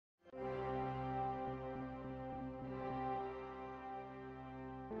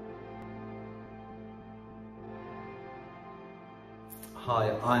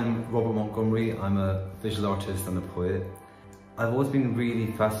Hi, I'm Robert Montgomery. I'm a visual artist and a poet. I've always been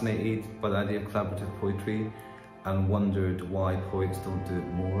really fascinated by the idea of collaborative poetry and wondered why poets don't do it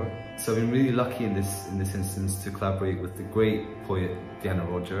more. So I've been really lucky in this instance to collaborate with the great poet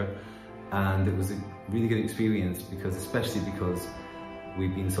Deanna Rodger, and it was a really good experience especially because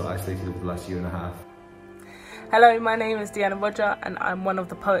we've been so isolated over the last year and a half. Hello, my name is Deanna Rodger and I'm one of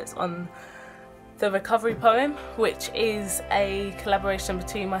the poets on the Recovery poem, which is a collaboration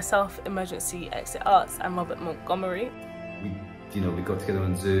between myself, Emergency Exit Arts, and Robert Montgomery. We got together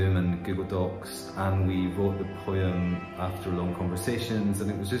on Zoom and Google Docs, and we wrote the poem after long conversations, and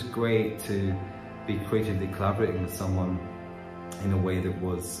it was just great to be creatively collaborating with someone in a way that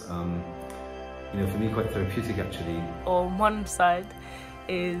was, for me, quite therapeutic actually. On one side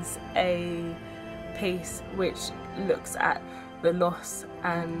is a piece which looks at the loss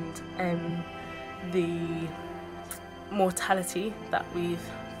and the mortality that we've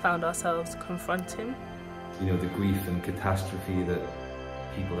found ourselves confronting. The grief and catastrophe that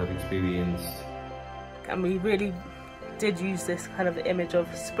people have experienced. And we really did use this kind of image of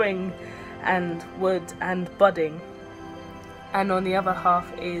spring and wood and budding. And on the other half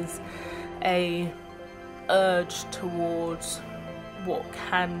is a urge towards what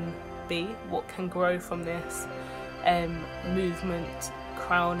can be, what can grow from this movement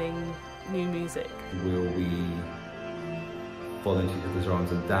crowning new music. Will we fall into each other's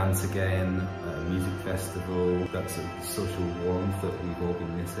arms and dance again at a music festival? That sort of social warmth that we've all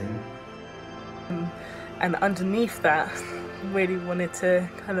been missing. And underneath that, really wanted to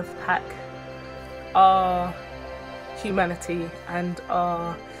kind of pack our humanity and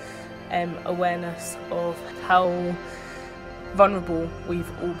our awareness of how vulnerable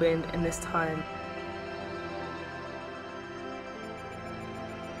we've all been in this time.